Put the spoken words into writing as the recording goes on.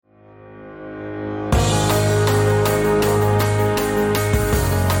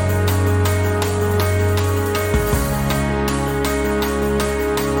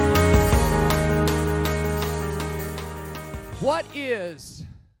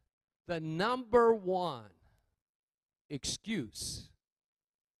the number one excuse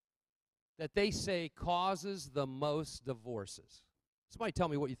that they say causes the most divorces? Somebody tell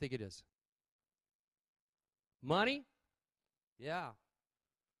me what you think it is. Money? Yeah.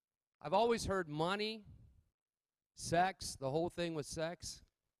 I've always heard money, sex, the whole thing with sex.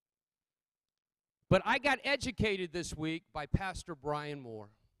 But I got educated this week by Pastor Brian Moore.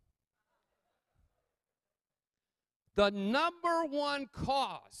 The number one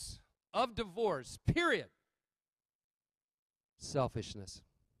cause of divorce, period, selfishness.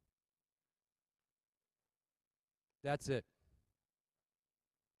 That's it.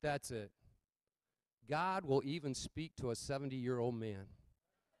 That's it. God will even speak to a 70-year-old man.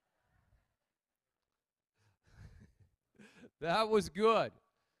 That was good.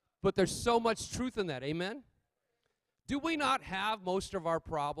 But there's so much truth in that. Amen? Do we not have most of our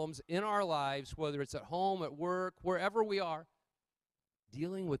problems in our lives, whether it's at home, at work, wherever we are,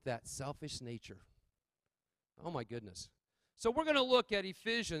 dealing with that selfish nature? Oh, my goodness. So we're going to look at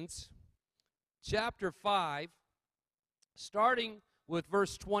Ephesians chapter 5, starting with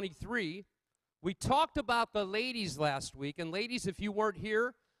verse 23. We talked about the ladies last week, and ladies, if you weren't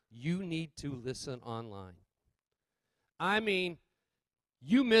here, you need to listen online. I mean,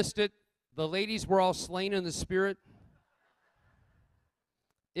 you missed it. The ladies were all slain in the Spirit.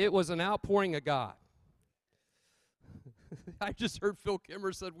 It was an outpouring of God. I just heard Phil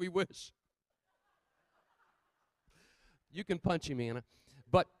Kimmer said, we wish. You can punch him, Anna.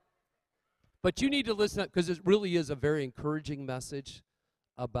 But you need to listen, because it really is a very encouraging message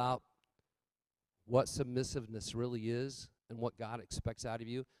about what submissiveness really is and what God expects out of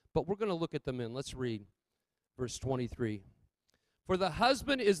you. But we're going to look at the men. Let's read verse 23. For the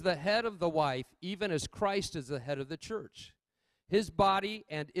husband is the head of the wife, even as Christ is the head of the church, his body,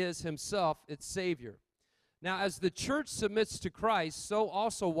 and is himself its Savior. Now, as the church submits to Christ, so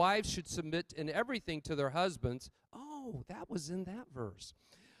also wives should submit in everything to their husbands. Oh, that was in that verse.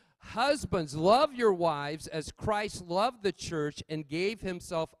 Husbands, love your wives as Christ loved the church and gave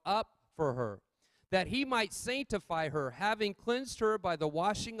himself up for her, that he might sanctify her, having cleansed her by the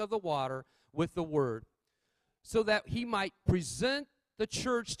washing of the water with the word, so that he might present the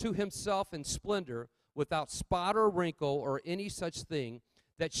church to himself in splendor, without spot or wrinkle or any such thing,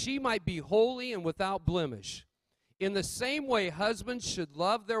 that she might be holy and without blemish. In the same way, husbands should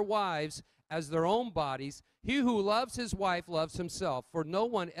love their wives as their own bodies. He who loves his wife loves himself, for no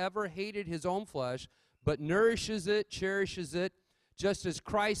one ever hated his own flesh, but nourishes it, cherishes it, just as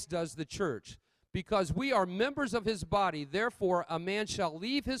Christ does the church. Because we are members of his body, therefore a man shall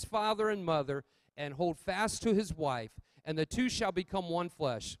leave his father and mother and hold fast to his wife, and the two shall become one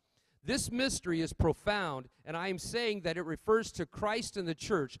flesh. This mystery is profound, and I am saying that it refers to Christ and the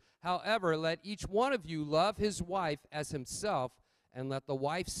church. However, let each one of you love his wife as himself, and let the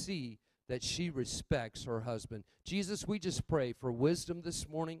wife see that she respects her husband. Jesus, we just pray for wisdom this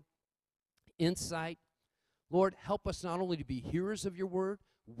morning, insight. Lord, help us not only to be hearers of your word,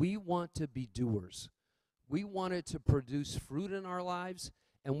 we want to be doers. We want it to produce fruit in our lives,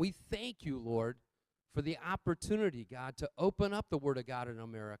 and we thank you, Lord, for the opportunity, God, to open up the word of God in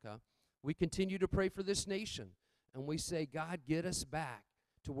America. We continue to pray for this nation, and we say, God, get us back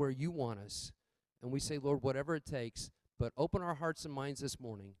to where you want us. And we say, Lord, whatever it takes, but open our hearts and minds this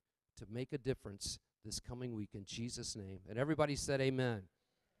morning to make a difference this coming week in Jesus' name. And everybody said amen.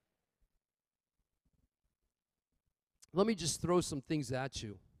 Let me just throw some things at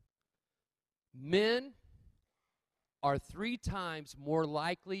you. Men are 3 times more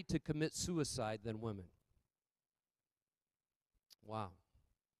likely to commit suicide than women. Wow.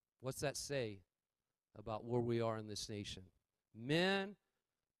 What's that say about where we are in this nation? Men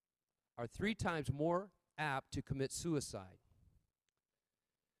are 3 times more apt to commit suicide.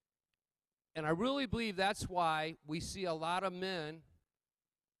 And I really believe that's why we see a lot of men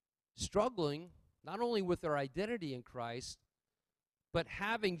struggling, not only with their identity in Christ, but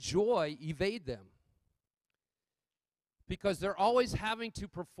having joy evade them. Because they're always having to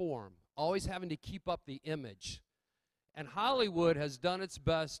perform, always having to keep up the image. And Hollywood has done its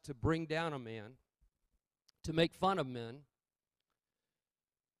best to bring down a man, to make fun of men.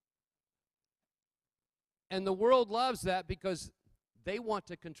 And the world loves that because they want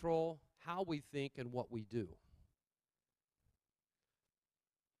to control how we think and what we do.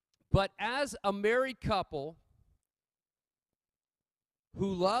 But as a married couple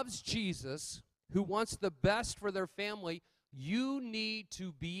who loves Jesus, who wants the best for their family, you need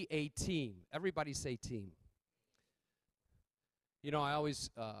to be a team. Everybody say team. You know, I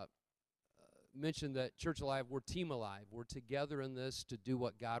always mention that Church Alive, we're team alive. We're together in this to do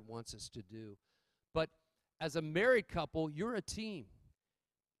what God wants us to do. But as a married couple, you're a team.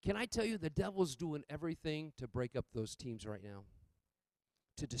 Can I tell you, the devil's doing everything to break up those teams right now,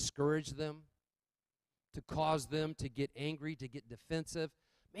 to discourage them, to cause them to get angry, to get defensive.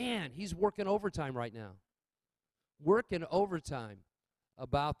 Man, he's working overtime right now. Working overtime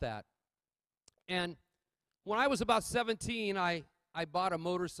about that. And when I was about 17, I bought a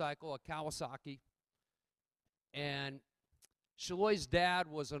motorcycle, a Kawasaki. And Shaloy's dad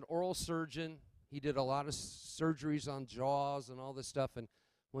was an oral surgeon. He did a lot of surgeries on jaws and all this stuff. And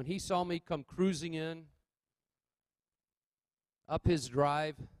when he saw me come cruising in up his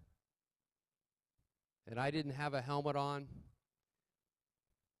drive, and I didn't have a helmet on,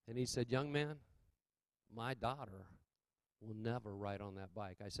 and he said, "Young man, my daughter will never ride on that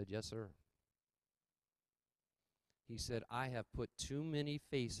bike." I said, "Yes, sir." He said, "I have put too many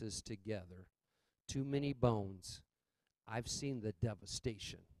faces together, too many bones. I've seen the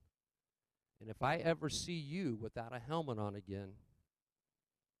devastation. And if I ever see you without a helmet on again,"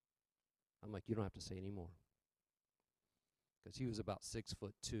 I'm like, "You don't have to say any more." Because he was about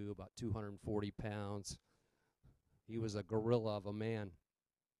 6'2", about 240 pounds. He was a gorilla of a man.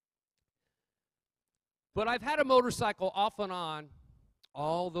 But I've had a motorcycle off and on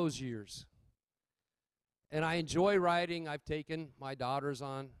all those years. And I enjoy riding. I've taken my daughters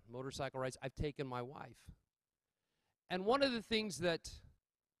on motorcycle rides. I've taken my wife. And one of the things that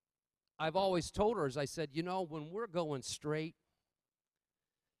I've always told her is, I said, you know, when we're going straight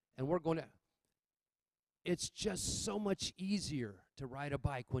and we're going to, it's just so much easier to ride a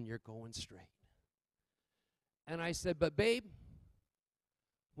bike when you're going straight. And I said, but babe,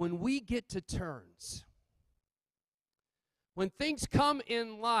 when we get to turns, when things come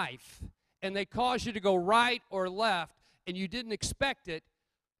in life and they cause you to go right or left and you didn't expect it,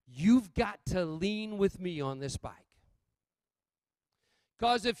 you've got to lean with me on this bike.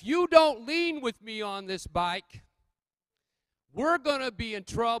 Because if you don't lean with me on this bike, we're going to be in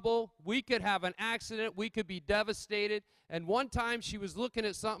trouble. We could have an accident. We could be devastated. And one time she was looking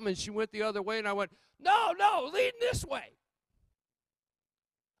at something and she went the other way, and I went, no, lean this way.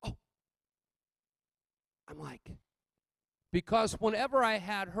 Oh. I'm like, because whenever I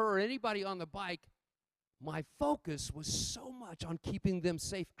had her or anybody on the bike, my focus was so much on keeping them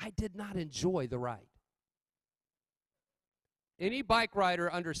safe, I did not enjoy the ride. Any bike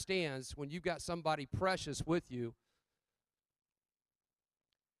rider understands when you've got somebody precious with you.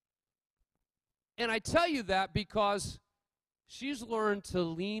 And I tell you that because she's learned to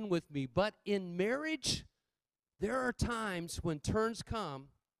lean with me. But in marriage, there are times when turns come,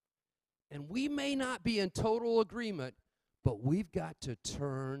 and we may not be in total agreement, but we've got to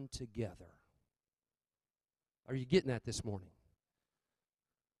turn together. Are you getting that this morning?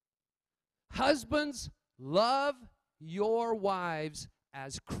 Husbands, love your wives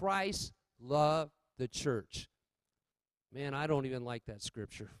as Christ loved the church. Man, I don't even like that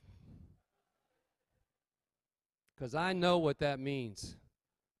scripture. Because I know what that means.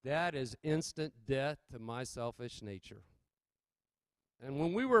 That is instant death to my selfish nature. And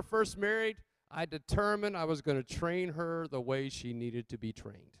when we were first married, I determined I was going to train her the way she needed to be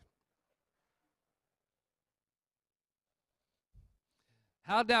trained.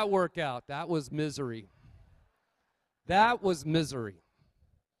 How'd that work out? That was misery. That was misery.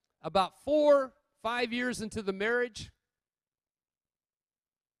 About 4-5 years into the marriage,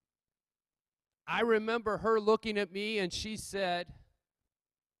 I remember her looking at me and she said,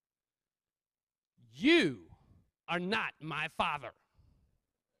 "You are not my father."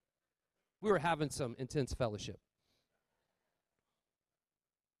 We were having some intense fellowship.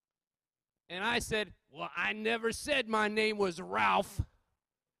 And I said, "Well, I never said my name was Ralph."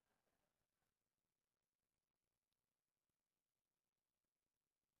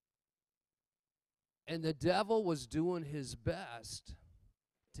 And the devil was doing his best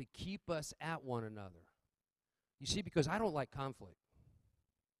to keep us at one another. You see, because I don't like conflict.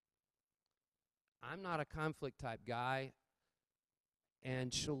 I'm not a conflict type guy.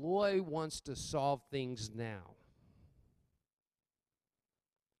 And Shaloy wants to solve things now.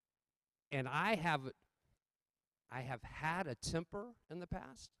 And I have had a temper in the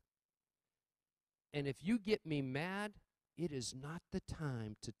past. And if you get me mad, it is not the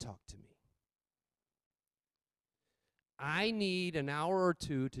time to talk to me. I need an hour or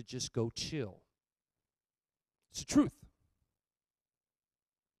two to just go chill. It's the truth.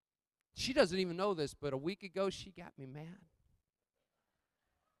 She doesn't even know this, but a week ago she got me mad.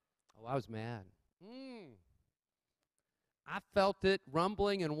 Oh, I was mad. I felt it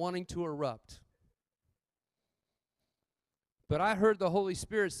rumbling and wanting to erupt. But I heard the Holy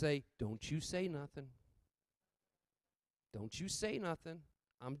Spirit say, "Don't you say nothing. Don't you say nothing.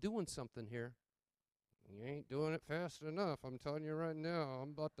 I'm doing something here." You ain't doing it fast enough. I'm telling you right now. I'm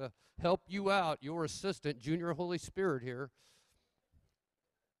about to help you out, your assistant, Junior Holy Spirit here.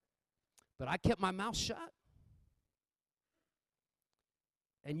 But I kept my mouth shut.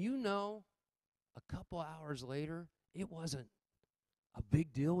 And you know, a couple hours later, it wasn't a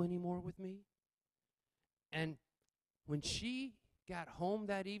big deal anymore with me. And when she got home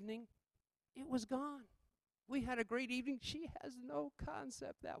that evening, it was gone. We had a great evening. She has no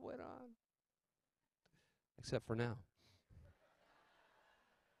concept that went on. Except for now.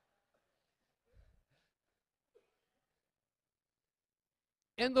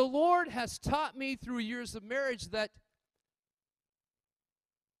 And the Lord has taught me through years of marriage that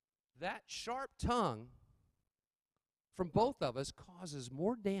sharp tongue from both of us causes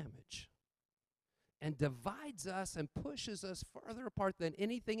more damage and divides us and pushes us farther apart than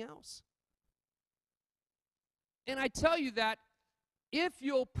anything else. And I tell you that if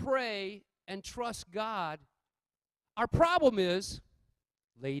you'll pray and trust God, our problem is,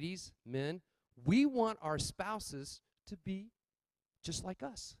 ladies, men, we want our spouses to be just like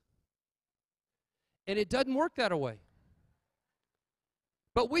us. And it doesn't work that way.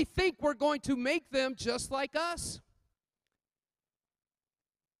 But we think we're going to make them just like us.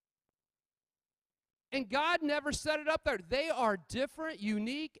 And God never set it up there. They are different,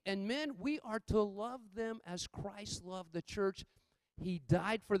 unique, and men, we are to love them as Christ loved the church. He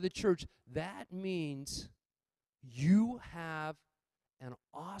died for the church. That means you have an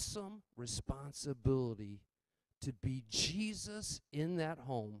awesome responsibility to be Jesus in that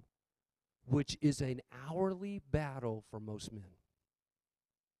home, which is an hourly battle for most men.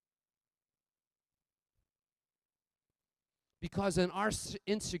 Because in our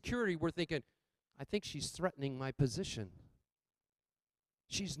insecurity, we're thinking, I think she's threatening my position.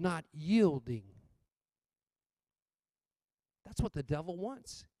 She's not yielding. That's what the devil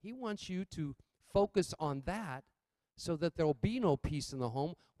wants. He wants you to focus on that so that there will be no peace in the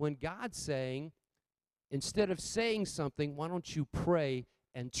home when God's saying, instead of saying something, why don't you pray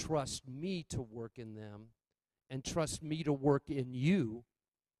and trust me to work in them and trust me to work in you?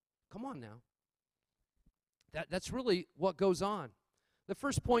 Come on now. That's really what goes on. The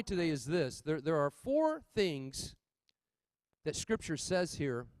first point today is this. There are 4 things that Scripture says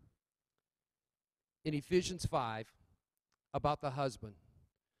here in Ephesians 5 about the husband.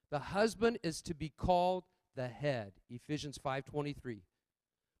 The husband is to be called the head, Ephesians 5:23.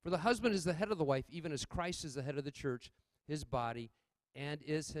 For the husband is the head of the wife, even as Christ is the head of the church, his body, and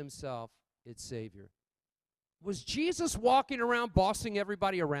is himself its Savior. Was Jesus walking around bossing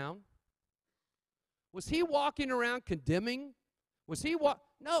everybody around? Was he walking around condemning? Was he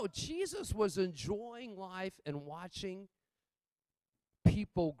No, Jesus was enjoying life and watching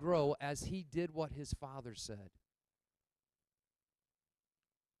people grow as he did what his Father said.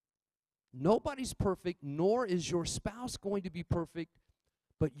 Nobody's perfect, nor is your spouse going to be perfect,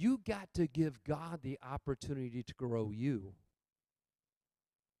 but you got to give God the opportunity to grow you.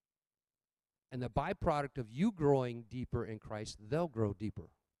 And the byproduct of you growing deeper in Christ, they'll grow deeper.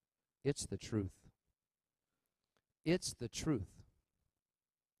 It's the truth. It's the truth.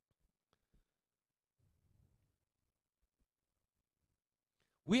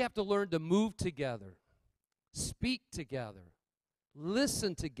 We have to learn to move together, speak together,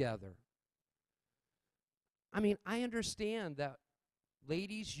 listen together. I mean, I understand that,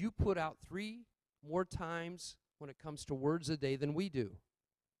 ladies, you put out 3 more times when it comes to words a day than we do.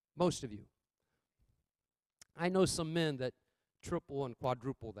 Most of you. I know some men that triple and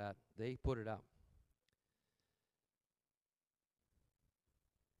quadruple that. They put it out.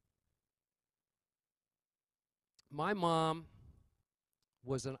 My mom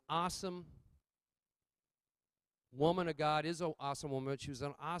was an awesome woman of God, is an awesome woman. She was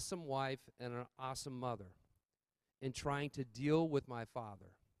an awesome wife and an awesome mother in trying to deal with my father.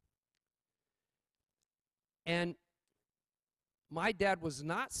 And my dad was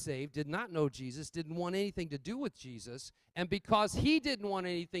not saved, did not know Jesus, didn't want anything to do with Jesus. And because he didn't want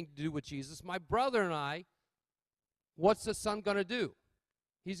anything to do with Jesus, my brother and I, what's the son going to do?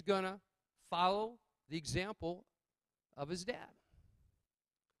 He's going to follow the example of his dad.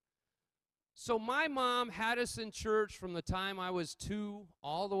 So my mom had us in church from the time I was 2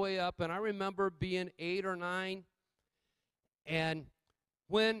 all the way up, and I remember being 8 or 9. And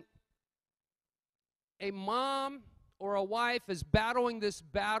when a mom or a wife is battling this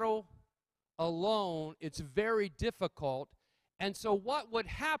battle alone, it's very difficult. And so what would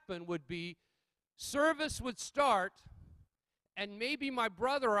happen would be service would start, and maybe my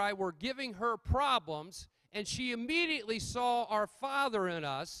brother or I were giving her problems, and she immediately saw our father in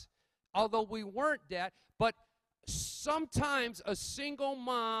us, although we weren't dad. But sometimes a single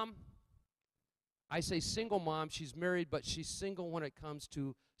mom, I say single mom. She's married, but she's single when it comes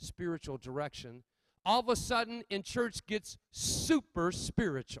to spiritual direction. All of a sudden, in church, gets super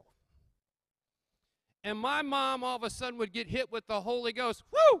spiritual. And my mom all of a sudden would get hit with the Holy Ghost.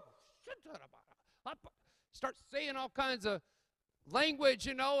 Woo! Start saying all kinds of language,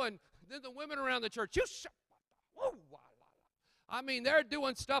 and then the women around the church, woo! I mean, they're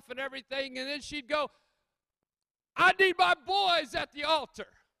doing stuff and everything, and then she'd go, I need my boys at the altar.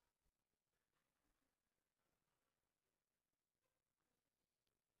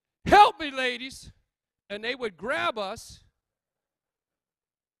 Help me, ladies. And they would grab us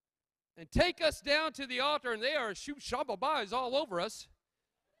and take us down to the altar, and they are shoot shababais all over us.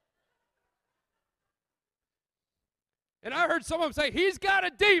 And I heard someone say, he's got a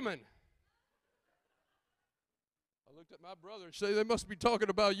demon. I looked at my brother and said, they must be talking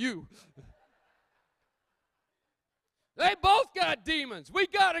about you. They both got demons. We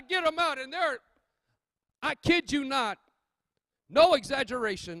got to get them out. And I kid you not, no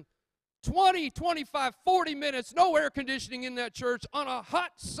exaggeration, 20, 25, 40 minutes, no air conditioning in that church on a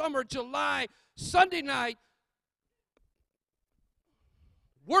hot summer July Sunday night,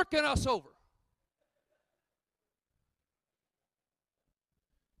 working us over.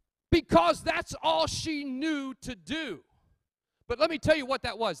 Because that's all she knew to do. But let me tell you what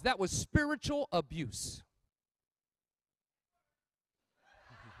that was. That was spiritual abuse.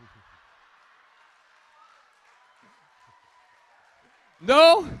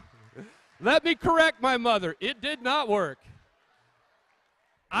 No, let me correct my mother. It did not work.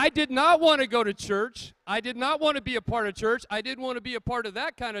 I did not want to go to church. I did not want to be a part of church. I didn't want to be a part of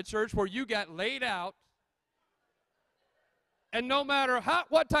that kind of church where you got laid out. And no matter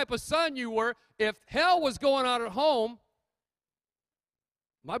what type of son you were, if hell was going on at home,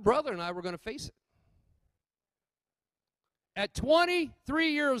 my brother and I were going to face it. At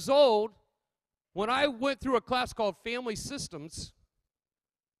 23 years old, when I went through a class called Family Systems,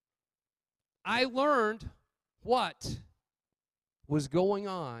 I learned what was going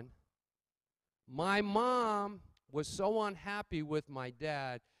on. My mom was so unhappy with my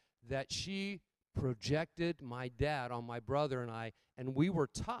dad that she projected my dad on my brother and we were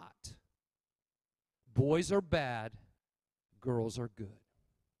taught boys are bad, girls are good.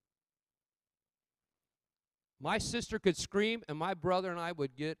 My sister could scream, and my brother and I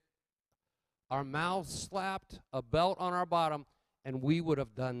would get our mouths slapped, a belt on our bottom, and we would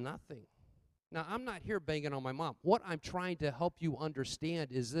have done nothing. Now, I'm not here banging on my mom. What I'm trying to help you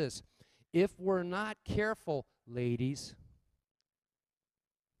understand is this. If we're not careful, ladies,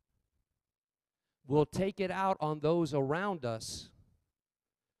 we'll take it out on those around us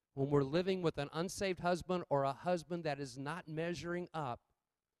when we're living with an unsaved husband or a husband that is not measuring up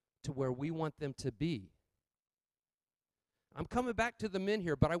to where we want them to be. I'm coming back to the men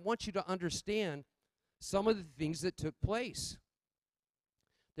here, but I want you to understand some of the things that took place.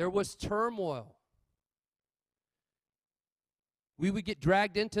 There was turmoil. We would get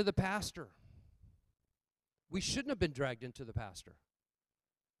dragged into the pastor. We shouldn't have been dragged into the pastor.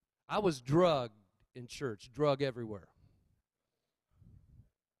 I was drugged in church, drug everywhere.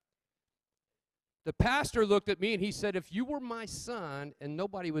 The pastor looked at me and he said, if you were my son and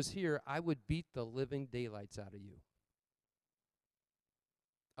nobody was here, I would beat the living daylights out of you.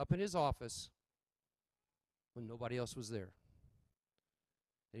 Up in his office when nobody else was there.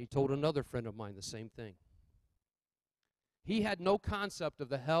 And he told another friend of mine the same thing. He had no concept of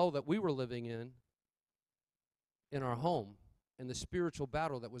the hell that we were living in our home and the spiritual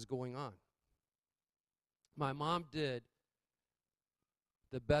battle that was going on. My mom did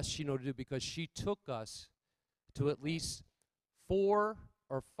the best she knew to do because she took us to at least 4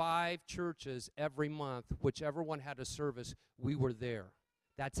 or 5 churches every month. Whichever one had a service, we were there.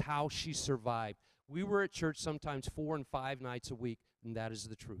 That's how she survived. We were at church sometimes 4 and 5 nights a week, and that is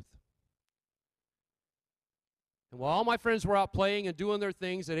the truth. And while all my friends were out playing and doing their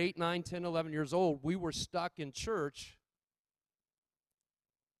things at 8, 9, 10, 11 years old, we were stuck in church.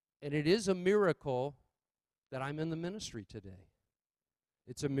 And it is a miracle that I'm in the ministry today.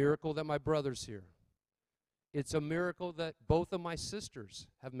 It's a miracle that my brother's here. It's a miracle that both of my sisters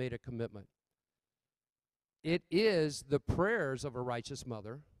have made a commitment. It is the prayers of a righteous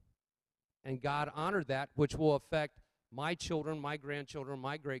mother, and God honored that, which will affect my children, my grandchildren,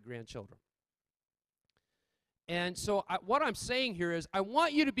 my great-grandchildren. And so what I'm saying here is I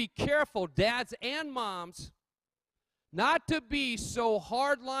want you to be careful, dads and moms, not to be so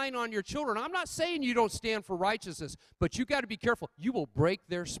hardline on your children. I'm not saying you don't stand for righteousness, but you got to be careful. You will break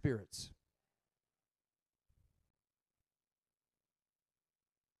their spirits.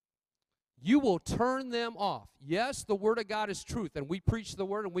 You will turn them off. Yes, the Word of God is truth, and we preach the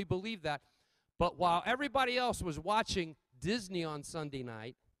Word and we believe that, But while everybody else was watching Disney on Sunday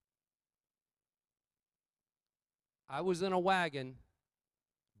night, I was in a wagon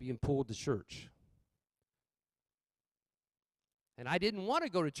being pulled to church. And I didn't want to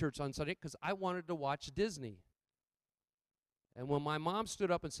go to church on Sunday because I wanted to watch Disney. And when my mom stood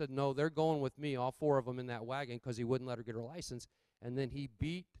up and said, no, they're going with me, all four of them in that wagon, because he wouldn't let her get her license, and then he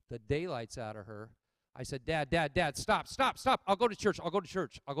beat the daylights out of her, I said, Dad, stop. I'll go to church.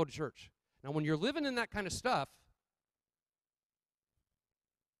 Now, when you're living in that kind of stuff,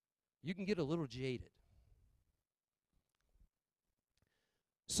 you can get a little jaded.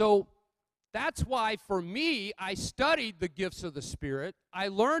 So that's why, for me, I studied the gifts of the Spirit. I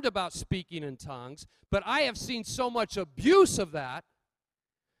learned about speaking in tongues, but I have seen so much abuse of that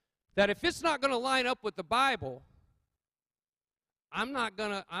if it's not going to line up with the Bible, I'm not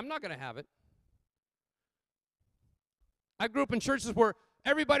gonna have it. I grew up in churches where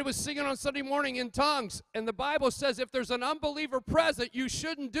everybody was singing on Sunday morning in tongues, and the Bible says if there's an unbeliever present, you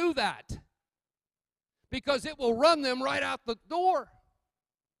shouldn't do that because it will run them right out the door.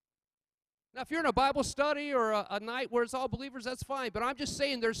 Now, if you're in a Bible study or a night where it's all believers, that's fine. But I'm just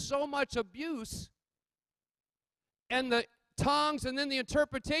saying there's so much abuse. And the tongues and then the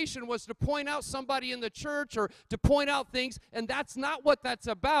interpretation was to point out somebody in the church or to point out things. And that's not what that's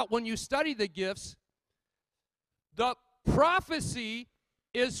about when you study the gifts. The prophecy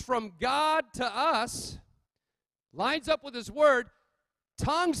is from God to us, lines up with His Word.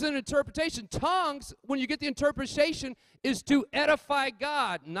 Tongues and interpretation. Tongues, when you get the interpretation, is to edify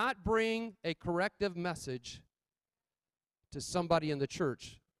God, not bring a corrective message to somebody in the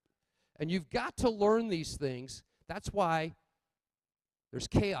church. And you've got to learn these things. That's why there's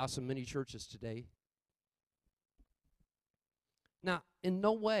chaos in many churches today. Now, in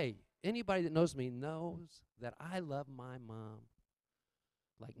no way, anybody that knows me knows that I love my mom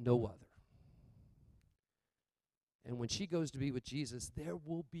like no other. And when she goes to be with Jesus, there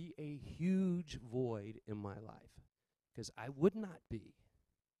will be a huge void in my life because I would not be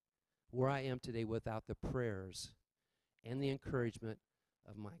where I am today without the prayers and the encouragement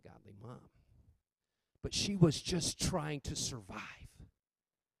of my godly mom. But she was just trying to survive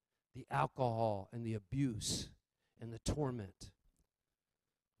the alcohol and the abuse and the torment.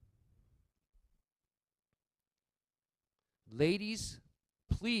 Ladies,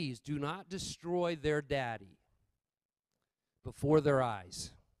 please do not destroy their daddy before their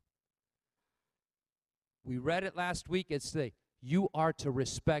eyes. We read it last week. It's you are to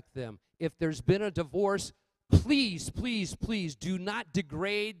respect them. If there's been a divorce, please do not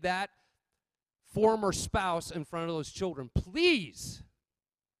degrade that former spouse in front of those children. Please.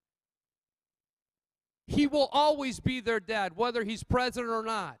 He will always be their dad, whether he's present or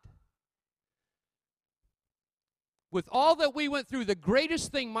not. With all that we went through, the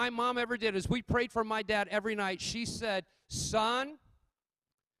greatest thing my mom ever did is we prayed for my dad every night. She said, son,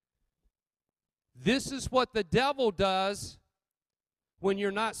 this is what the devil does when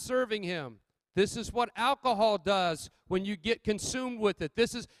you're not serving him. This is what alcohol does when you get consumed with it.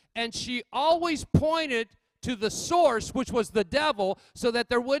 And she always pointed to the source, which was the devil, so that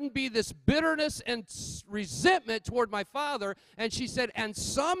there wouldn't be this bitterness and resentment toward my father. And she said, and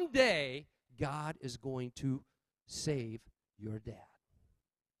someday God is going to save your dad.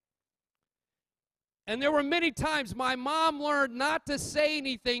 And there were many times my mom learned not to say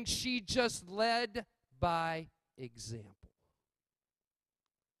anything. She just led by example.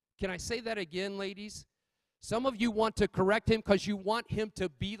 Can I say that again, ladies? Some of you want to correct him because you want him to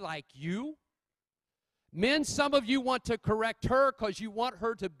be like you. Men, some of you want to correct her because you want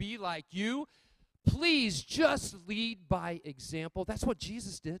her to be like you. Please just lead by example. That's what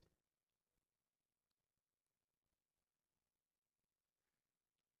Jesus did.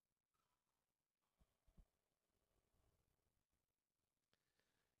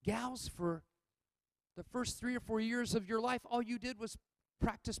 Gals, for the first 3 or 4 years of your life, all you did was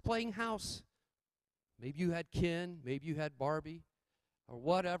practice playing house. Maybe you had Ken, maybe you had Barbie, or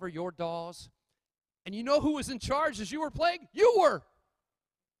whatever, your dolls. And you know who was in charge as you were playing? You were.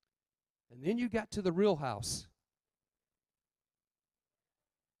 And then you got to the real house.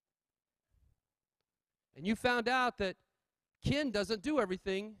 And you found out that Ken doesn't do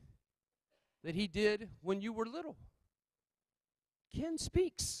everything that he did when you were little. Ken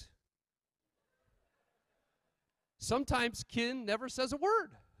speaks. Sometimes Ken never says a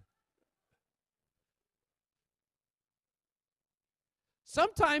word.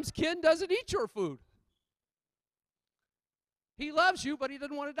 Sometimes Ken doesn't eat your food. He loves you, but he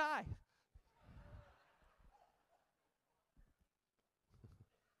doesn't want to die.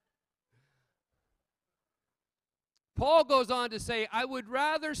 Paul goes on to say, I would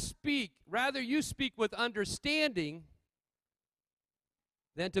rather you speak with understanding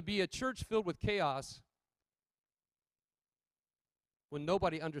than to be a church filled with chaos when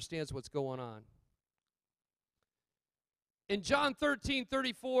nobody understands what's going on. In John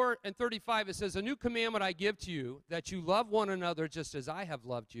 13:34 and 35, it says, a new commandment I give to you, that you love one another just as I have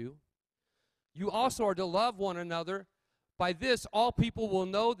loved you. You also are to love one another. By this, all people will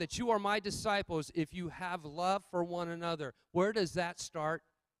know that you are my disciples if you have love for one another. Where does that start?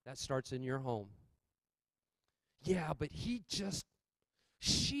 That starts in your home. Yeah, but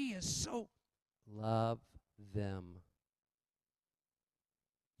she is so... Love them.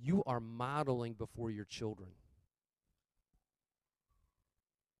 You are modeling before your children.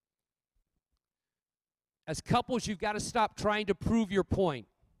 As couples, you've got to stop trying to prove your point.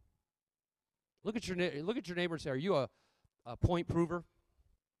 Look at your neighbor and say, are you a point prover?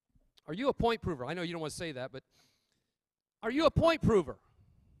 Are you a point prover? I know you don't want to say that, but are you a point prover?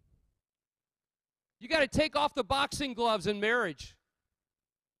 You got to take off the boxing gloves in marriage.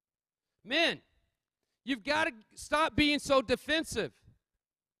 Men, you've got to stop being so defensive.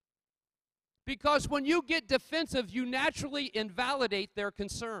 Because when you get defensive, you naturally invalidate their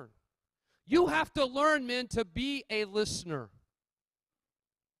concern. You have to learn, men, to be a listener.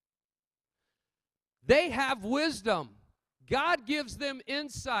 They have wisdom. God gives them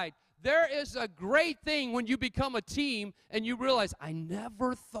insight. There is a great thing when you become a team and you realize, I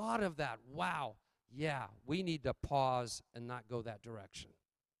never thought of that. Wow. Yeah, we need to pause and not go that direction.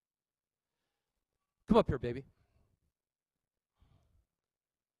 Come up here, baby.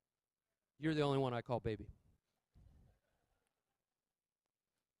 You're the only one I call baby.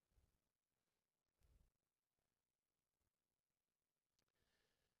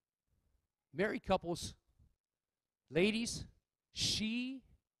 Married couples, ladies,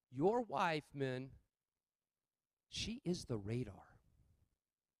 your wife, men, she is the radar.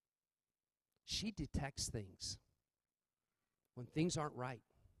 She detects things when things aren't right,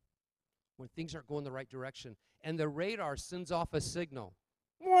 when things aren't going the right direction. And the radar sends off a signal.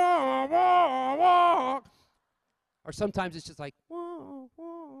 Wah, wah, wah. Or sometimes it's just like, wah,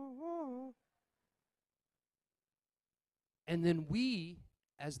 wah, wah. And then we,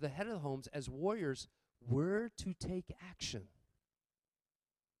 as the head of the homes, as warriors, we're to take action.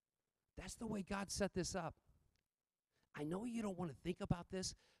 That's the way God set this up. I know you don't want to think about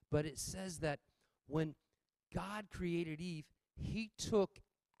this, but it says that when God created Eve, he took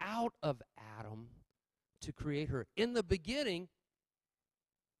out of Adam to create her. In the beginning,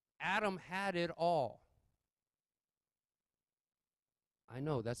 Adam had it all. I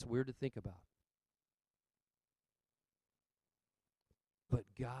know, that's weird to think about. But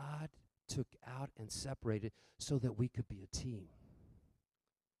God took out and separated so that we could be a team.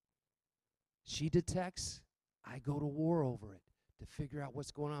 She detects, I go to war over it to figure out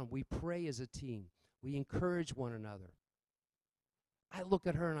what's going on. We pray as a team. We encourage one another. I look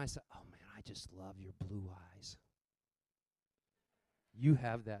at her and I say, oh man, I just love your blue eyes. You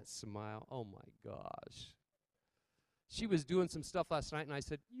have that smile. Oh my gosh. She was doing some stuff last night and I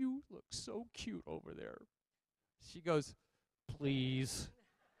said, you look so cute over there. She goes, please.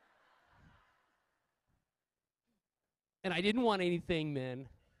 And I didn't want anything, men.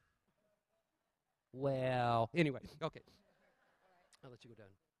 Well, anyway, okay. I'll let you go down.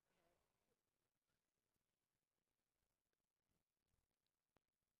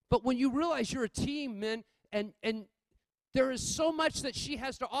 But when you realize you're a team, men, and there is so much that she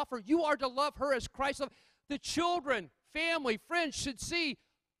has to offer, you are to love her as Christ loved. The children, family, friends should see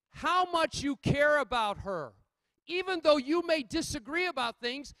how much you care about her. Even though you may disagree about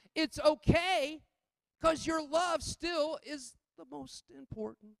things, it's okay, because your love still is the most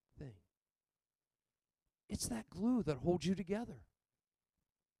important thing. It's that glue that holds you together.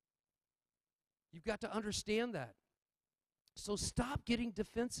 You've got to understand that. So stop getting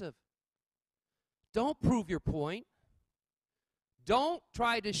defensive. Don't prove your point. Don't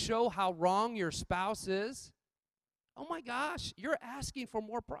try to show how wrong your spouse is. Oh my gosh, you're asking for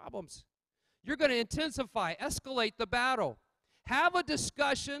more problems. You're going to intensify, escalate the battle. Have a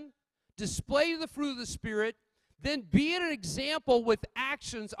discussion, display the fruit of the Spirit, then be an example with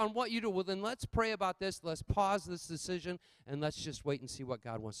actions on what you do. Well, then let's pray about this. Let's pause this decision, and let's just wait and see what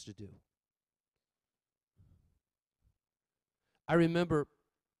God wants to do. I remember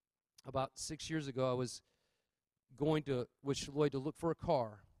about 6 years ago, I was going to with Lloyd to look for a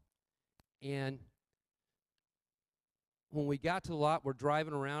car. And when we got to the lot, we're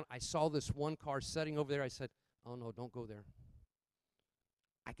driving around. I saw this one car sitting over there. I said, oh, no, don't go there.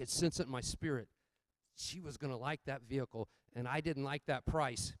 I could sense it in my spirit. She was going to like that vehicle, and I didn't like that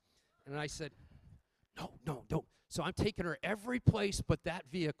price. And I said, no, don't. So I'm taking her every place but that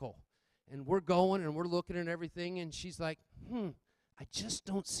vehicle. And we're going and we're looking at everything, and she's like, I just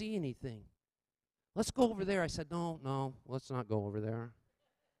don't see anything. Let's go over there. I said, no, let's not go over there.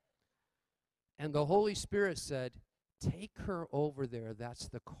 And the Holy Spirit said, take her over there. That's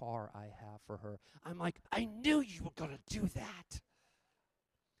the car I have for her. I'm like, I knew you were going to do that.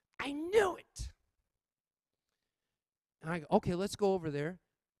 I knew it. And I go, okay, let's go over there.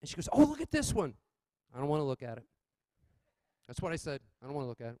 And she goes, oh, look at this one. I don't want to look at it. That's what I said. I don't want to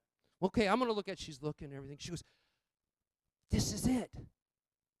look at it. Okay, I'm going to look at it. She's looking and everything. She goes, this is it.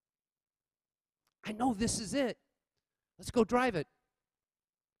 I know this is it. Let's go drive it.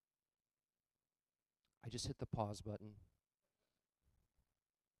 I just hit the pause button.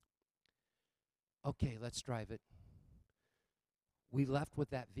 Okay, let's drive it. We left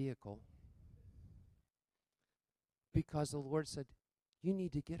with that vehicle because the Lord said, you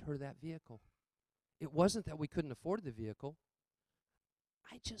need to get her that vehicle. It wasn't that we couldn't afford the vehicle.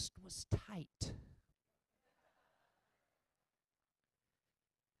 I just was tight.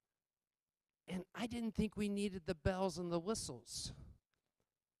 And I didn't think we needed the bells and the whistles.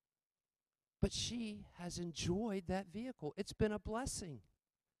 But she has enjoyed that vehicle. It's been a blessing.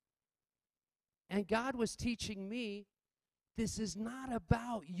 And God was teaching me, this is not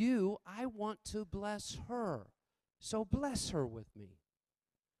about you. I want to bless her. So bless her with me.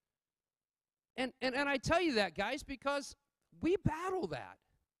 And I tell you that, guys, because we battle that.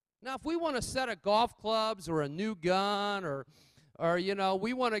 Now, if we want a set of golf clubs or a new gun or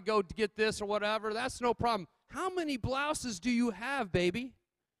we want to go get this or whatever, that's no problem. How many blouses do you have, baby?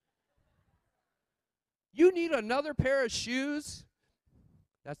 You need another pair of shoes?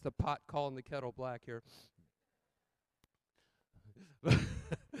 That's the pot calling the kettle black here.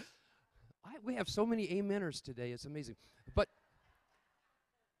 We have so many ameners today. It's amazing.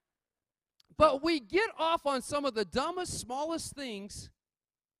 But we get off on some of the dumbest, smallest things,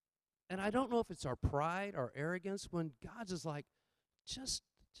 and I don't know if it's our pride, our arrogance, when God's just like, just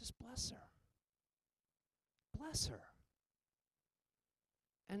bless her. Bless her.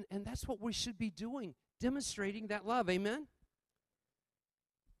 And that's what we should be doing, demonstrating that love. Amen?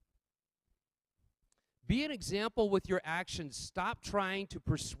 Be an example with your actions. Stop trying to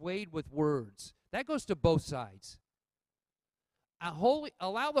persuade with words. That goes to both sides.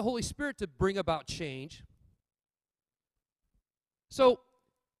 Allow the Holy Spirit to bring about change. So,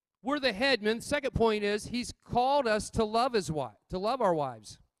 we're the head, men. The second point is He's called us to love His wife, to love our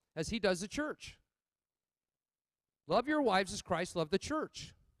wives, as He does the church. Love your wives as Christ loved the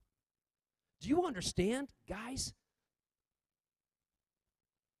church. Do you understand, guys?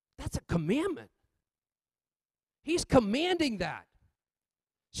 That's a commandment. He's commanding that.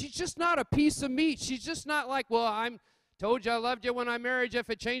 She's just not a piece of meat. She's just not like, well, I'm told you I loved you when I married you.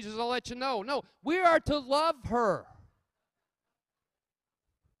 If it changes, I'll let you know. No, we are to love her.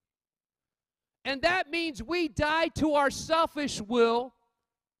 And that means we die to our selfish will.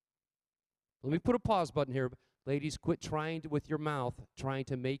 Let me put a pause button here. Ladies, quit trying to, with your mouth, trying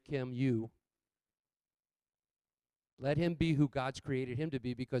to make him you. Let him be who God's created him to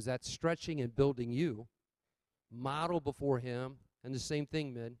be, because that's stretching and building you. Model before him. And the same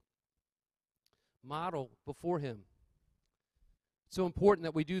thing, men. Model before him. It's so important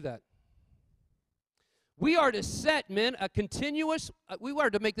that we do that. We are to set, men, a continuous, we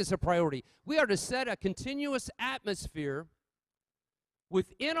are to make this a priority. We are to set a continuous atmosphere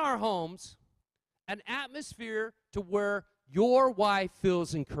within our homes, an atmosphere to where your wife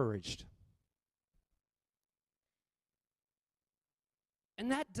feels encouraged.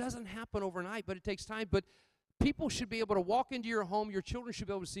 And that doesn't happen overnight, but it takes time. But people should be able to walk into your home, your children should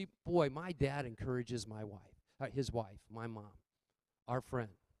be able to see, boy, my dad encourages my wife, his wife, my mom, our friend.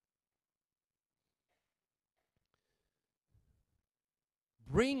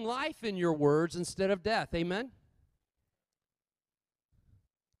 Bring life in your words instead of death. Amen?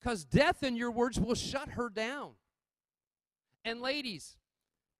 Because death in your words will shut her down. And ladies,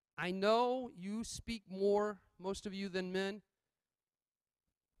 I know you speak more, most of you, than men.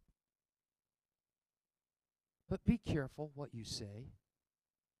 But be careful what you say.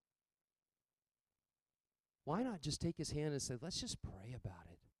 Why not just take his hand and say, let's just pray about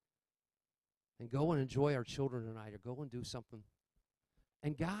it. And go and enjoy our children tonight, or go and do something.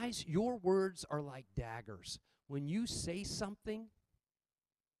 And guys, your words are like daggers. When you say something,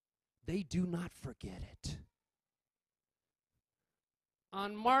 they do not forget it.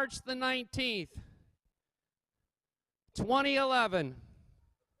 On March the 19th, 2011,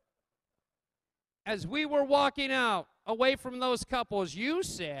 as we were walking out away from those couples, you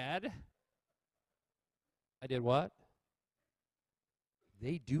said, I did what?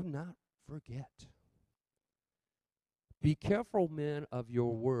 They do not forget. Be careful, men, of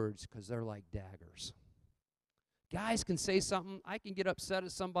your words, because they're like daggers. Guys can say something. I can get upset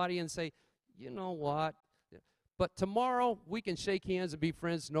at somebody and say, you know what? But tomorrow we can shake hands and be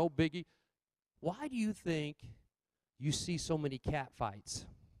friends, no biggie. Why do you think you see so many cat fights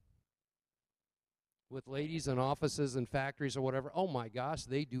with ladies in offices and factories or whatever? Oh my gosh,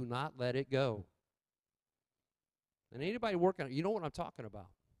 they do not let it go. And anybody working on it, you know what I'm talking about.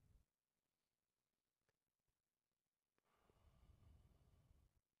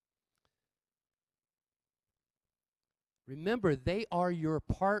 Remember, they are your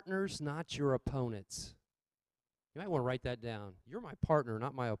partners, not your opponents. You might want to write that down. You're my partner,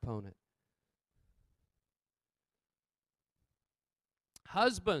 not my opponent.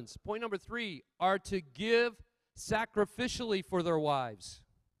 Husbands, point number 3, are to give sacrificially for their wives.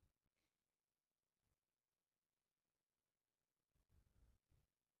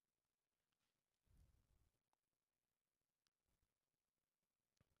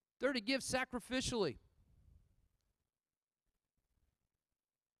 They're to give sacrificially.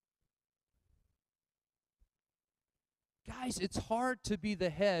 Guys, it's hard to be the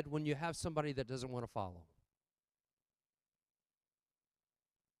head when you have somebody that doesn't want to follow.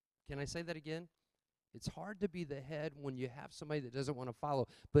 Can I say that again? It's hard to be the head when you have somebody that doesn't want to follow.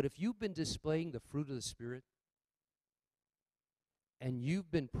 But if you've been displaying the fruit of the Spirit, and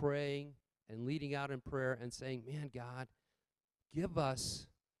you've been praying and leading out in prayer and saying, man, God, give us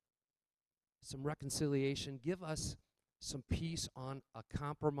some reconciliation. Give us some peace on a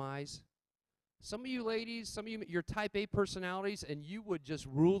compromise. Some of you ladies, some of you, you're type A personalities, and you would just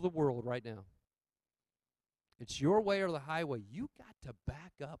rule the world right now. It's your way or the highway. You got to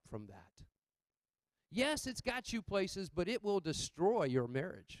back up from that. Yes, it's got you places, but it will destroy your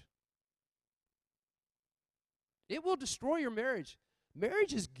marriage. It will destroy your marriage.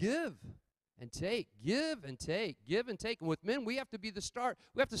 Marriage is give and take, give and take, give and take. And with men, we have to be the start.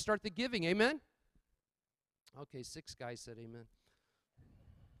 We have to start the giving. Amen? Okay, 6 guys said amen.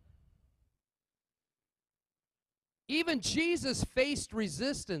 Even Jesus faced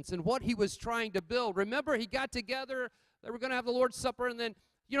resistance in what he was trying to build. Remember, he got together, they were going to have the Lord's Supper, and then,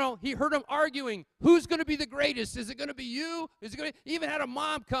 he heard them arguing, who's going to be the greatest? Is it going to be you? Is it going to? He even had a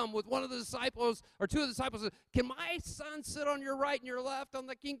mom come with one of the disciples, or 2 of the disciples, and said, can my son sit on your right and your left on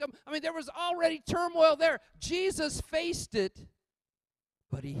the kingdom? I mean, there was already turmoil there. Jesus faced it,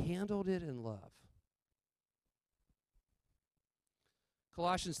 but he handled it in love.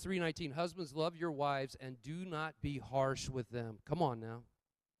 Colossians 3:19, husbands, love your wives and do not be harsh with them. Come on now.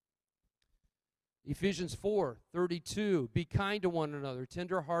 Ephesians 4:32, be kind to one another,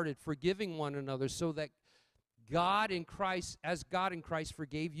 tenderhearted, forgiving one another, so that God in Christ, as God in Christ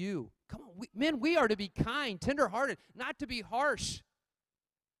forgave you. Come on, men, we are to be kind, tenderhearted, not to be harsh.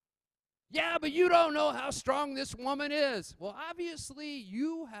 Yeah, but you don't know how strong this woman is. Well, obviously,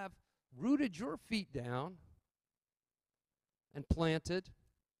 you have rooted your feet down and planted.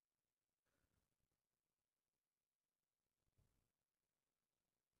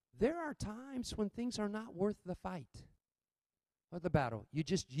 There are times when things are not worth the fight or the battle. You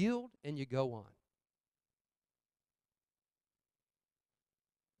just yield and you go on.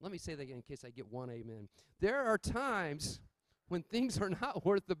 Let me say that again in case I get one amen. There are times when things are not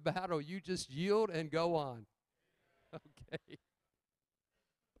worth the battle. You just yield and go on. Okay.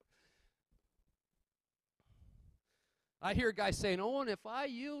 I hear guys saying, oh, and if I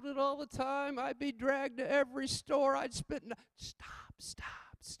yielded all the time, I'd be dragged to every store. I'd spit. Stop.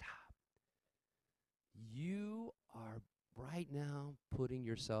 You are right now putting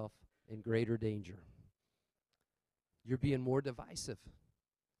yourself in greater danger. You're being more divisive.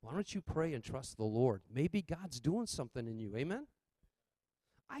 Why don't you pray and trust the Lord? Maybe God's doing something in you. Amen?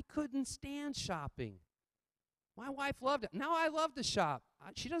 I couldn't stand shopping. My wife loved it. Now I love to shop.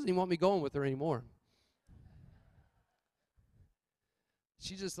 She doesn't even want me going with her anymore.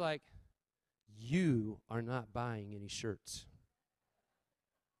 She's just like, you are not buying any shirts.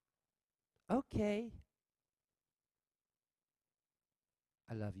 Okay.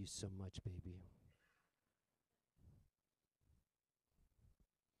 I love you so much, baby.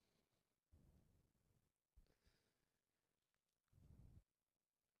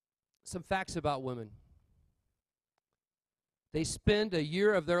 Some facts about women. They spend a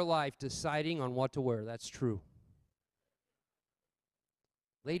year of their life deciding on what to wear. That's true.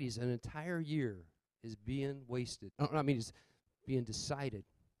 Ladies, an entire year is being wasted. It's being decided.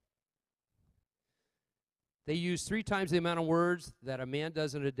 They use 3 times the amount of words that a man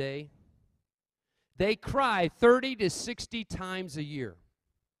does in a day. They cry 30 to 60 times a year.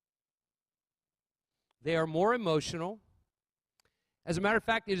 They are more emotional. As a matter of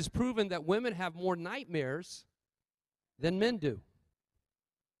fact, it is proven that women have more nightmares than men do.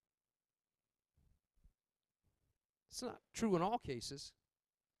 It's not true in all cases.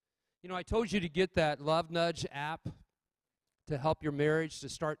 You know, I told you to get that Love Nudge app to help your marriage, to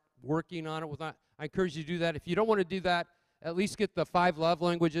start working on it. I encourage you to do that. If you don't want to do that, at least get the 5 love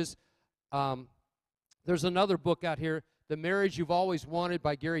languages. There's another book out here, The Marriage You've Always Wanted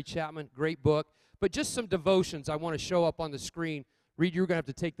by Gary Chapman. Great book. But just some devotions I want to show up on the screen. Reed, you're going to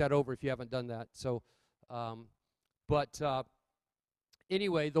have to take that over if you haven't done that. So,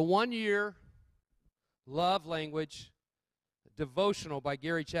 anyway, the 1-year love language devotional by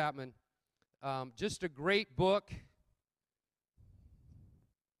Gary Chapman. Just a great book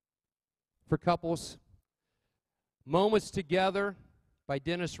for couples. Moments Together by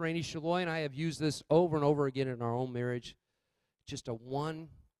Dennis Rainey. Shaloi and I have used this over and over again in our own marriage. Just a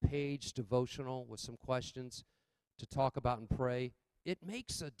 1-page devotional with some questions to talk about and pray. It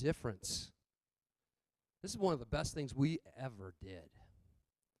makes a difference. This is one of the best things we ever did,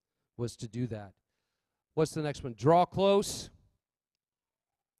 was to do that. What's the next one? Draw Close,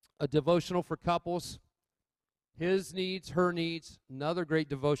 a devotional for couples. His Needs, Her Needs, another great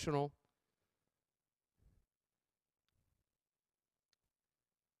devotional.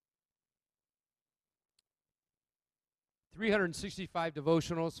 $365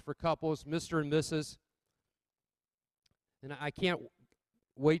 devotionals for couples, Mr. and Mrs. And I can't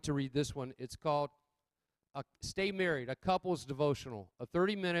wait to read this one. It's called Stay Married, a couple's devotional, a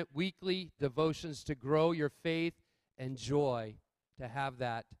 30-minute weekly devotions to grow your faith and joy, to have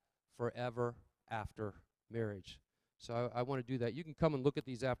that forever after marriage. So I want to do that. You can come and look at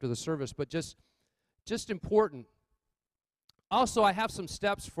these after the service, but just important. Also, I have some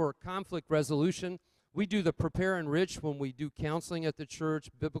steps for conflict resolution. We do the Prepare Enrich when we do counseling at the church,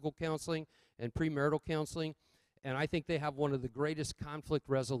 biblical counseling and premarital counseling, and I think they have one of the greatest conflict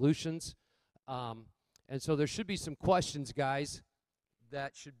resolutions. And so there should be some questions, guys,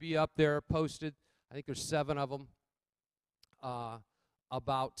 that should be up there posted. I think there's 7 of them,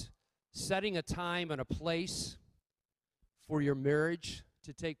 about setting a time and a place for your marriage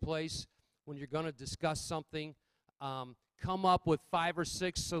to take place when you're going to discuss something. Come up with 5 or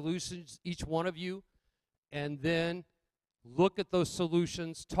 6 solutions, each one of you, and then look at those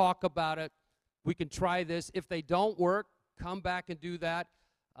solutions, talk about it. We can try this. If they don't work, come back and do that.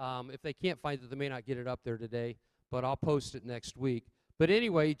 If they can't find it, they may not get it up there today, but I'll post it next week. But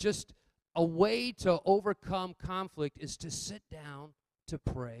anyway, just a way to overcome conflict is to sit down, to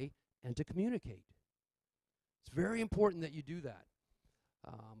pray, and to communicate. It's very important that you do that.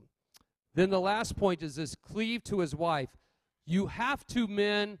 Then the last point is this: cleave to his wife. You have to,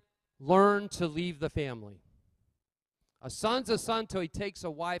 men, learn to leave the family. A son's a son till he takes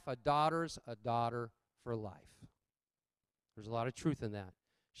a wife. A daughter's a daughter for life. There's a lot of truth in that.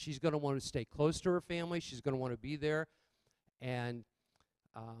 She's going to want to stay close to her family. She's going to want to be there. And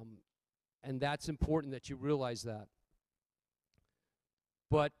that's important that you realize that.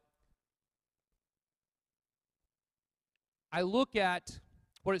 But I look at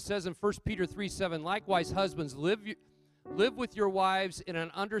what it says in 1 Peter 3:7. Likewise, husbands, live with your wives in an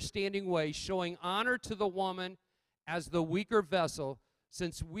understanding way, showing honor to the woman as the weaker vessel,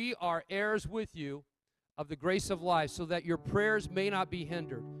 since we are heirs with you of the grace of life, so that your prayers may not be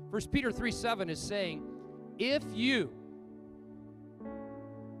hindered. 1 Peter 3:7 is saying, if you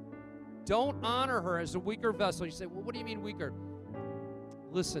don't honor her as a weaker vessel, you say, well, what do you mean weaker?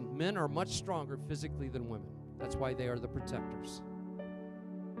 Listen, men are much stronger physically than women. That's why they are the protectors.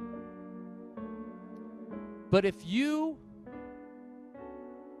 But if you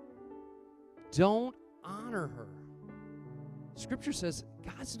don't honor her, Scripture says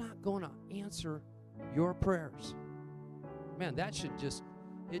God's not going to answer your prayers. Man, that should just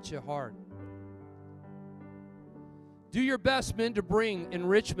hit you hard. Do your best, men, to bring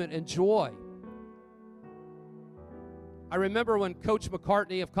enrichment and joy. I remember when Coach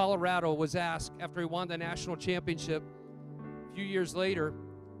McCartney of Colorado was asked after he won the national championship a few years later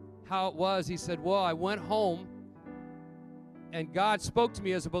how it was. He said, well, I went home and God spoke to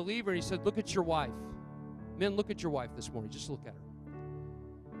me as a believer, and he said, look at your wife. Men, look at your wife this morning. Just look at her.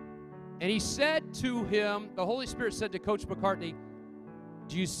 And he said to him, the Holy Spirit said to Coach McCartney,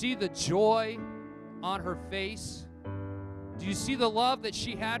 do you see the joy on her face? Do you see the love that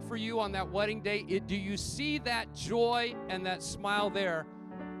she had for you on that wedding day? Do you see that joy and that smile there?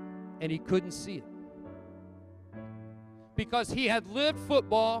 And he couldn't see it. Because he had lived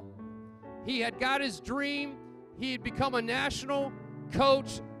football. He had got his dream. He had become a national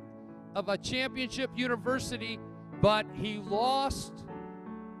coach of a championship university, but he lost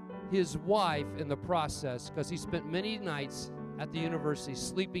his wife in the process because he spent many nights at the university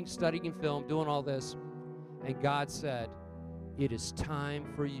sleeping, studying film, doing all this. And God said, it is time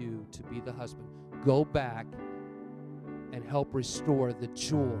for you to be the husband. Go back and help restore the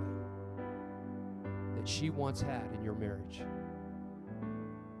joy that she once had in your marriage.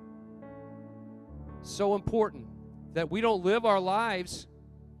 So important that we don't live our lives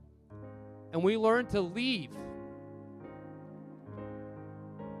and we learn to leave.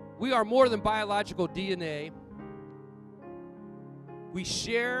 We are more than biological DNA. We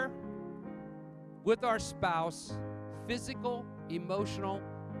share with our spouse physical, emotional,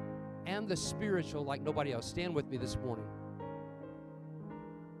 and the spiritual like nobody else. Stand with me this morning.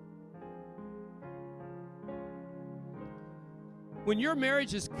 When your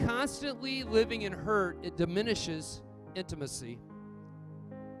marriage is constantly living in hurt, it diminishes intimacy.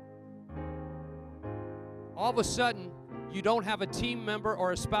 All of a sudden, you don't have a team member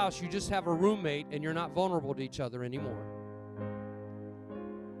or a spouse, you just have a roommate, and you're not vulnerable to each other anymore.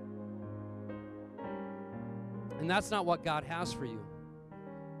 And that's not what God has for you.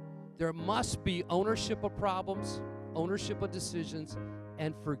 There must be ownership of problems, ownership of decisions,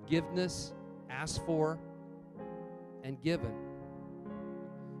 and forgiveness asked for and given.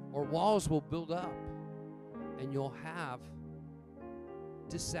 Or walls will build up, and you'll have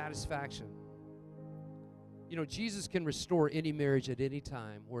dissatisfaction. You know, Jesus can restore any marriage at any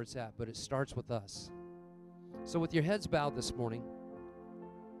time where it's at, but it starts with us. So with your heads bowed this morning,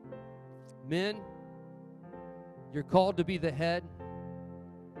 men, you're called to be the head.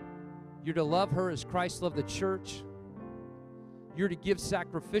 You're to love her as Christ loved the church. You're to give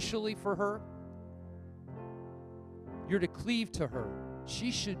sacrificially for her. You're to cleave to her.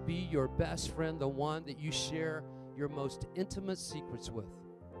 She should be your best friend, the one that you share your most intimate secrets with.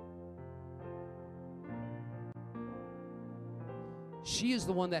 She is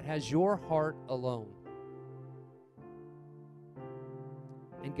the one that has your heart alone.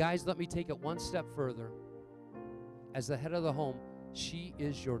 And guys, let me take it one step further. As the head of the home, she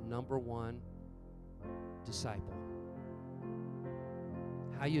is your number one disciple.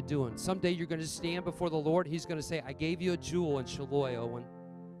 How you doing? Someday you're going to stand before the Lord. He's going to say, I gave you a jewel in Shiloh, Owen.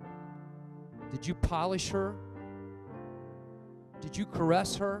 Did you polish her? Did you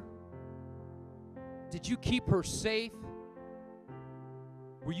caress her? Did you keep her safe?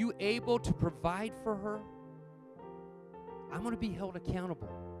 Were you able to provide for her? I'm going to be held accountable.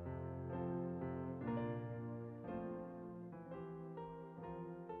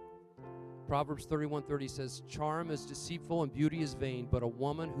 Proverbs 31:30 says, charm is deceitful and beauty is vain, but a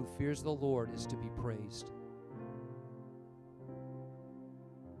woman who fears the Lord is to be praised.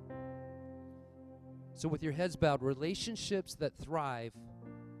 So with your heads bowed, relationships that thrive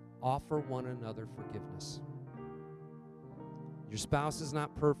offer one another forgiveness. Your spouse is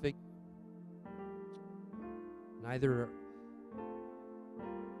not perfect. Neither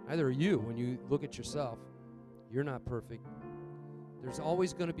are you. When you look at yourself, you're not perfect. There's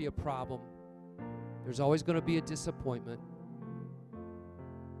always going to be a problem. There's always going to be a disappointment.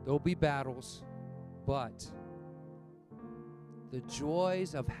 There'll be battles, but the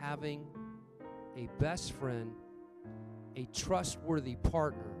joys of having a best friend, a trustworthy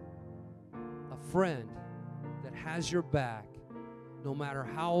partner, a friend that has your back, no matter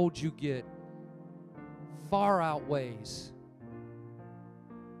how old you get, far outweighs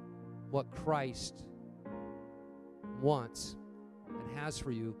what Christ wants and has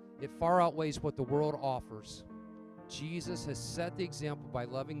for you. It far outweighs what the world offers. Jesus has set the example by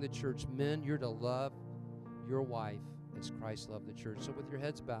loving the church. Men, you're to love your wife as Christ loved the church. So with your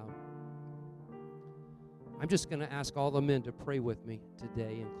heads bowed, I'm just going to ask all the men to pray with me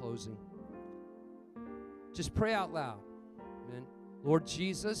today in closing. Just pray out loud, men. Lord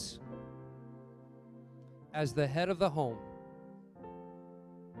Jesus, as the head of the home,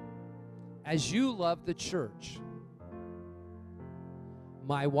 as you love the church,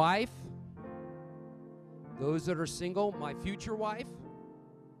 my wife, those that are single, my future wife,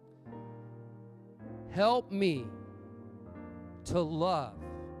 help me to love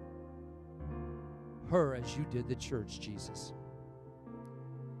her as you did the church, Jesus.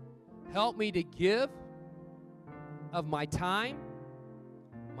 Help me to give of my time,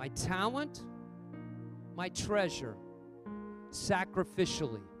 my talent, my treasure,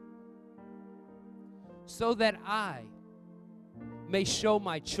 sacrificially, so that I may show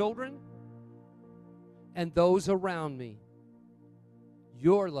my children and those around me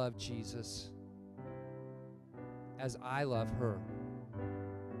your love, Jesus, as I love her.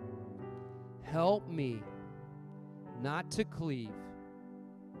 Help me not to cleave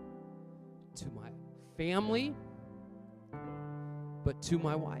to my family, but to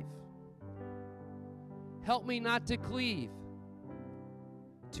my wife. Help me not to cleave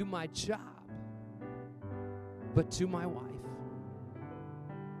to my job, but to my wife.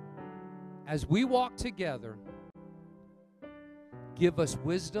 As we walk together, give us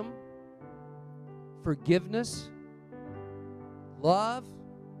wisdom, forgiveness, love,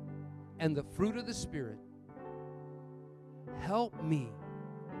 and the fruit of the Spirit. Help me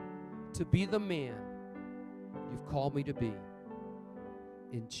to be the man you've called me to be.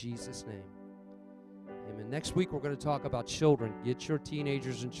 In Jesus' name. Amen. Next week, we're going to talk about children. Get your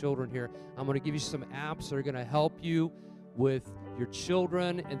teenagers and children here. I'm going to give you some apps that are going to help you with your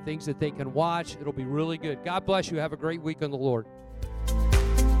children and things that they can watch. It'll be really good. God bless you. Have a great week in the Lord.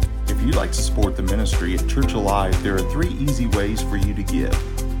 If you'd like to support the ministry at Church Alive, there are 3 easy ways for you to give.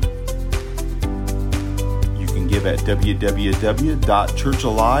 You can give at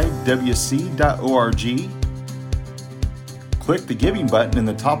www.churchalivewc.org. Click the giving button in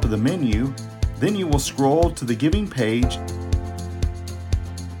the top of the menu, then you will scroll to the giving page,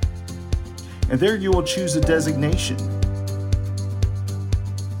 and there you will choose a designation.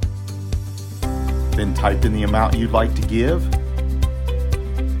 Then type in the amount you'd like to give.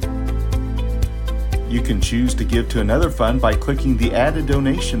 You can choose to give to another fund by clicking the Add a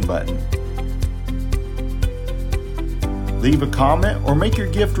Donation button. Leave a comment or make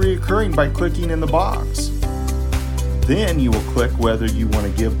your gift recurring by clicking in the box. Then you will click whether you want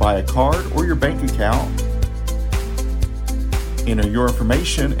to give by a card or your bank account. Enter your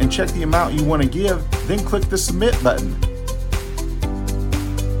information and check the amount you want to give, then click the Submit button.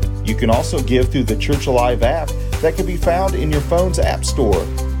 You can also give through the Church Alive app that can be found in your phone's app store.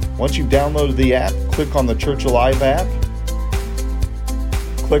 Once you've downloaded the app, click on the Church Alive app,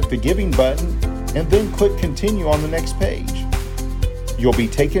 click the Giving button, and then click Continue on the next page. You'll be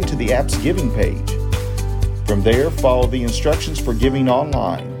taken to the app's giving page. From there, follow the instructions for giving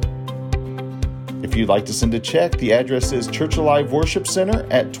online. If you'd like to send a check, the address is Church Alive Worship Center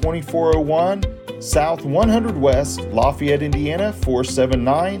at 2401 South 100 West, Lafayette, Indiana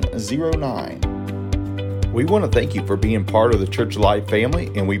 47909. We want to thank you for being part of the Church Alive family,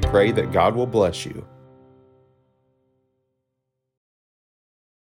 and we pray that God will bless you.